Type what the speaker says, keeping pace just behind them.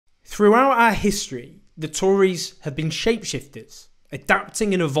Throughout our history, the Tories have been shapeshifters,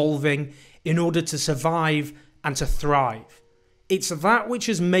 adapting and evolving in order to survive and to thrive. It's that which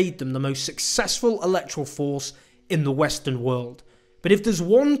has made them the most successful electoral force in the Western world. But if there's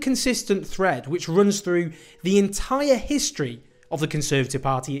one consistent thread which runs through the entire history of the Conservative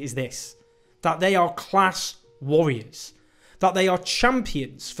Party, it is this: that they are class warriors, that they are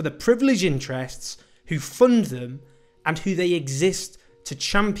champions for the privileged interests who fund them and who they exist to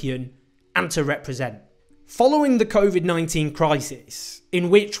champion and to represent. Following the COVID-19 crisis, in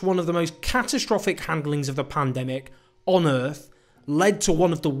which one of the most catastrophic handlings of the pandemic on Earth led to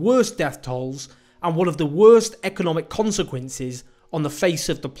one of the worst death tolls and one of the worst economic consequences on the face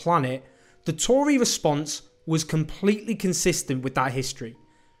of the planet, the Tory response was completely consistent with that history.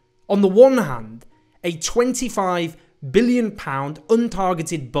 On the one hand, a £25 billion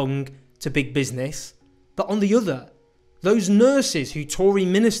untargeted bung to big business, but on the other, those nurses who Tory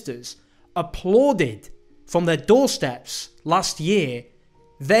ministers applauded from their doorsteps last year,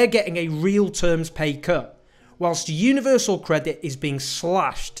 they're getting a real terms pay cut, whilst universal credit is being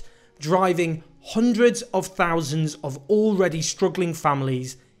slashed, driving hundreds of thousands of already struggling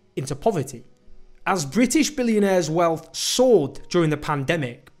families into poverty. As British billionaires' wealth soared during the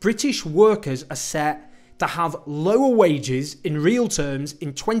pandemic, British workers are set to have lower wages in real terms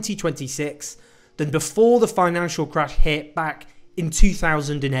in 2026 than before the financial crash hit back in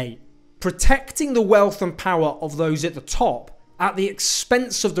 2008. Protecting the wealth and power of those at the top at the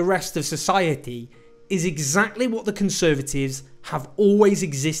expense of the rest of society is exactly what the Conservatives have always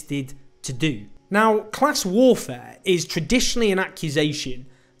existed to do. Now, class warfare is traditionally an accusation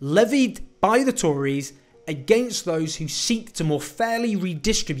levied by the Tories against those who seek to more fairly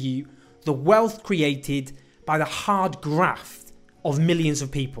redistribute the wealth created by the hard graft of millions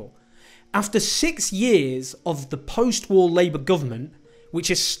of people. After 6 years of the post-war Labour government,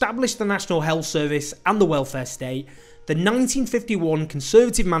 which established the National Health Service and the welfare state, the 1951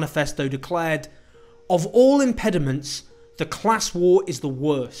 Conservative Manifesto declared, "Of all impediments, the class war is the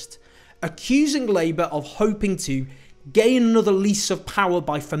worst," accusing Labour of hoping to gain another lease of power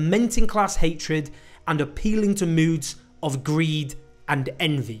by fomenting class hatred and appealing to moods of greed and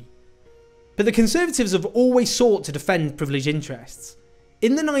envy. But the Conservatives have always sought to defend privileged interests.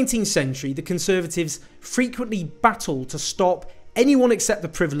 In the 19th century, the Conservatives frequently battled to stop anyone except the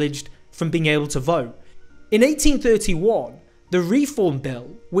privileged from being able to vote. In 1831, the Reform Bill,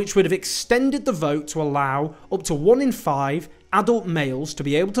 which would have extended the vote to allow up to 1 in 5 adult males to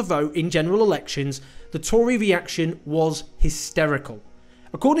be able to vote in general elections, the Tory reaction was hysterical.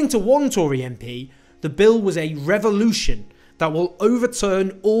 According to one Tory MP, the bill was a revolution that will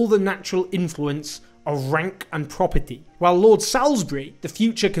overturn all the natural influence of rank and property, while Lord Salisbury, the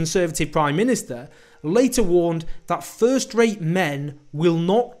future Conservative Prime Minister, later warned that first-rate men will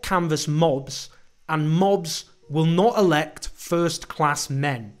not canvass mobs and mobs will not elect first-class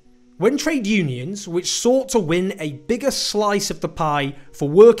men. When trade unions, which sought to win a bigger slice of the pie for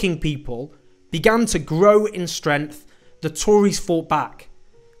working people, began to grow in strength, the Tories fought back.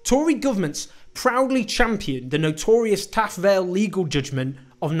 Tory governments proudly championed the notorious Taff Vale legal judgment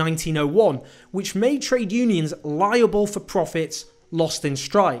of 1901, which made trade unions liable for profits lost in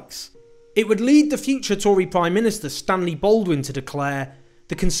strikes. It would lead the future Tory Prime Minister Stanley Baldwin to declare,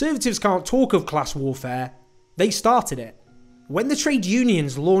 "The Conservatives can't talk of class warfare, they started it." When the trade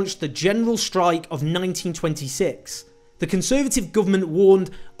unions launched the general strike of 1926, the Conservative government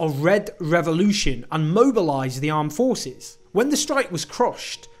warned of Red Revolution and mobilised the armed forces. When the strike was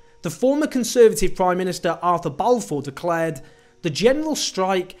crushed, the former Conservative Prime Minister Arthur Balfour declared, "The general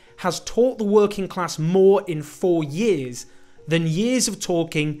strike has taught the working class more in 4 years than years of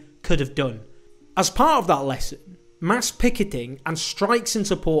talking could have done." As part of that lesson, mass picketing and strikes in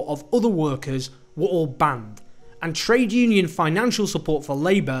support of other workers were all banned, and trade union financial support for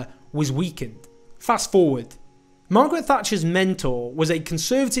Labour was weakened. Fast forward. Margaret Thatcher's mentor was a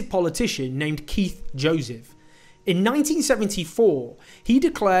Conservative politician named Keith Joseph. In 1974, he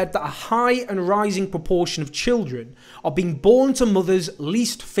declared that a high and rising proportion of children are being born to mothers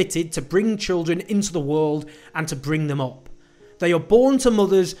least fitted to bring children into the world and to bring them up. They are born to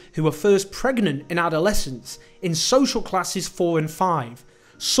mothers who are first pregnant in adolescence in social classes 4 and 5.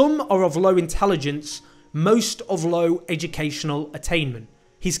 Some are of low intelligence, most of low educational attainment.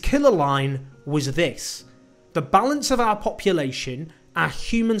 His killer line was this: "The balance of our population, our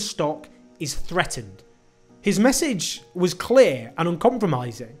human stock, is threatened." His message was clear and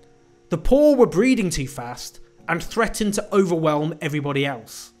uncompromising. The poor were breeding too fast and threatened to overwhelm everybody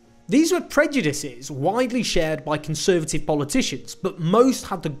else. These were prejudices widely shared by Conservative politicians, but most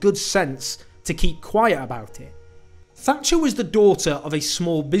had the good sense to keep quiet about it. Thatcher was the daughter of a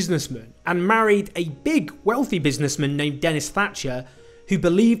small businessman and married a big, wealthy businessman named Dennis Thatcher, who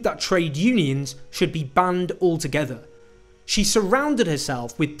believed that trade unions should be banned altogether. She surrounded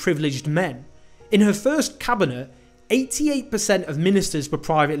herself with privileged men. In her first cabinet, 88% of ministers were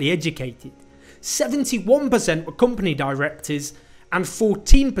privately educated, 71% were company directors, and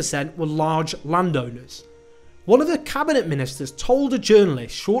 14% were large landowners. One of the cabinet ministers told a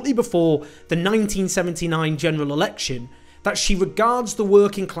journalist shortly before the 1979 general election that she regards the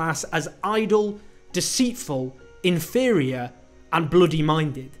working class as idle, deceitful, inferior, and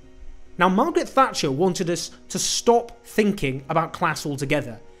bloody-minded. Now, Margaret Thatcher wanted us to stop thinking about class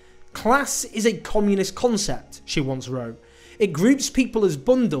altogether. Class is a communist concept, she once wrote. It groups people as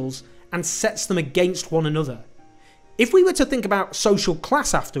bundles and sets them against one another. If we were to think about social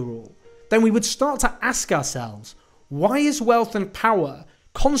class after all, then we would start to ask ourselves, why is wealth and power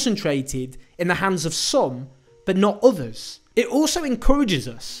concentrated in the hands of some, but not others? It also encourages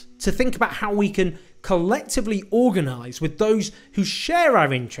us to think about how we can collectively organise with those who share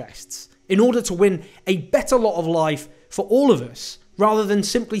our interests in order to win a better lot of life for all of us, rather than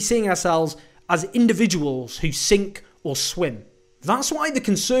simply seeing ourselves as individuals who sink or swim. That's why the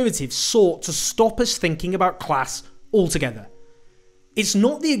Conservatives sought to stop us thinking about class altogether. It's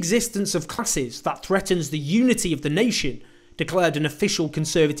not the existence of classes that threatens the unity of the nation, declared an official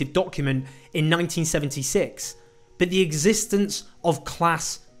Conservative document in 1976, but the existence of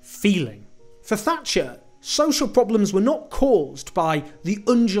class feeling. For Thatcher, social problems were not caused by the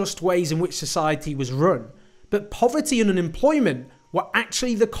unjust ways in which society was run, but poverty and unemployment were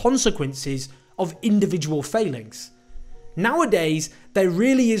actually the consequences of individual failings. Nowadays, there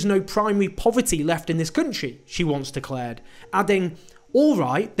really is no primary poverty left in this country, she once declared, adding,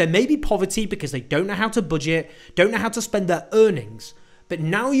 "Alright, there may be poverty because they don't know how to budget, don't know how to spend their earnings, but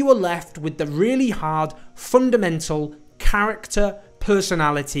now you are left with the really hard, fundamental character,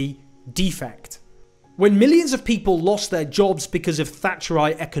 personality defect." When millions of people lost their jobs because of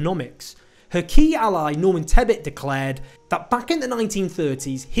Thatcherite economics, her key ally Norman Tebbit declared that back in the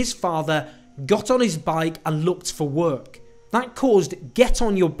 1930s, his father got on his bike and looked for work. That caused "get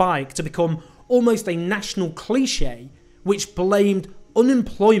on your bike" to become almost a national cliche, which blamed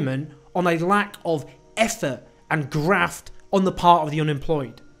unemployment on a lack of effort and graft on the part of the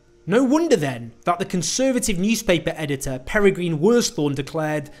unemployed. No wonder then that the Conservative newspaper editor Peregrine Worsthorne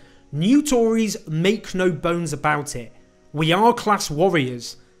declared, "New Tories make no bones about it. We are class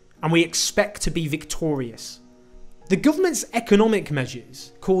warriors and we expect to be victorious." The government's economic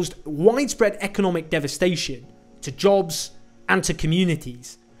measures caused widespread economic devastation to jobs and to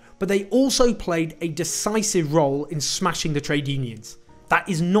communities, but they also played a decisive role in smashing the trade unions. That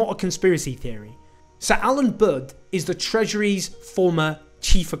is not a conspiracy theory. Sir Alan Budd is the Treasury's former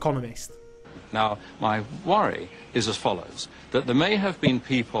chief economist. Now, my worry is as follows, that there may have been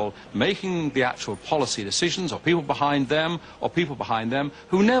people making the actual policy decisions, or people behind them,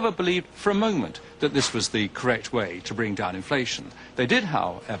 who never believed for a moment that this was the correct way to bring down inflation. They did,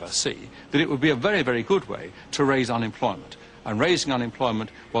 however, see that it would be a very, very good way to raise unemployment. And raising unemployment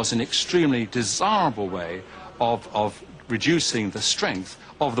was an extremely desirable way of reducing the strength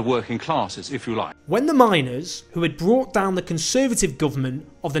of the working classes, if you like. When the miners, who had brought down the Conservative government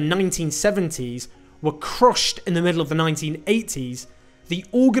of the 1970s, were crushed in the middle of the 1980s, the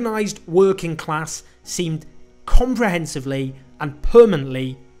organised working class seemed comprehensively and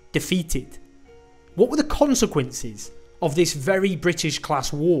permanently defeated. What were the consequences of this very British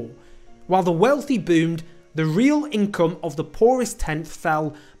class war? While the wealthy boomed, the real income of the poorest tenth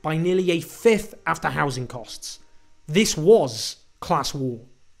fell by nearly a fifth after housing costs. This was class war.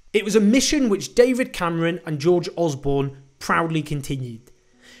 It was a mission which David Cameron and George Osborne proudly continued.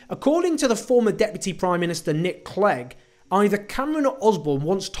 According to the former Deputy Prime Minister Nick Clegg, either Cameron or Osborne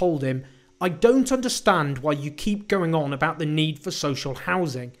once told him, "I don't understand why you keep going on about the need for social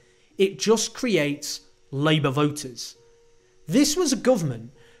housing. It just creates Labour voters." This was a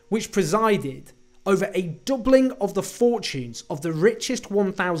government which presided over a doubling of the fortunes of the richest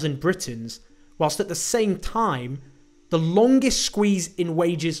 1,000 Britons, whilst at the same time the longest squeeze in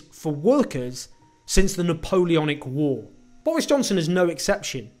wages for workers since the Napoleonic War. Boris Johnson is no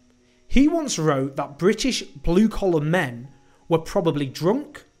exception. He once wrote that British blue-collar men were probably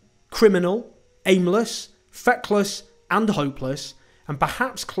drunk, criminal, aimless, feckless and hopeless, and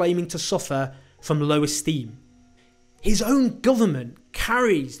perhaps claiming to suffer from low esteem. His own government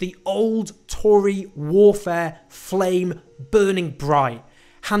carries the old Tory warfare flame burning bright,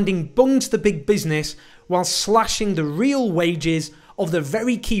 handing bungs to big business while slashing the real wages of the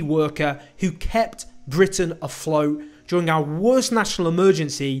very key worker who kept Britain afloat during our worst national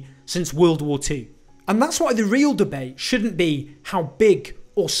emergency since World War II. And that's why the real debate shouldn't be how big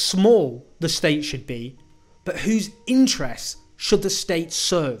or small the state should be, but whose interests should the state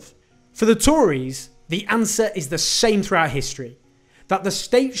serve. For the Tories, the answer is the same throughout history, that the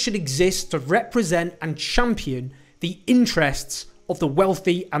state should exist to represent and champion the interests of the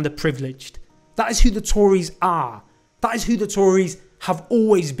wealthy and the privileged. That is who the Tories are. That is who the Tories have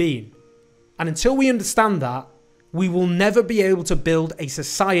always been. And until we understand that, we will never be able to build a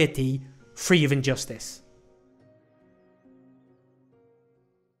society free of injustice.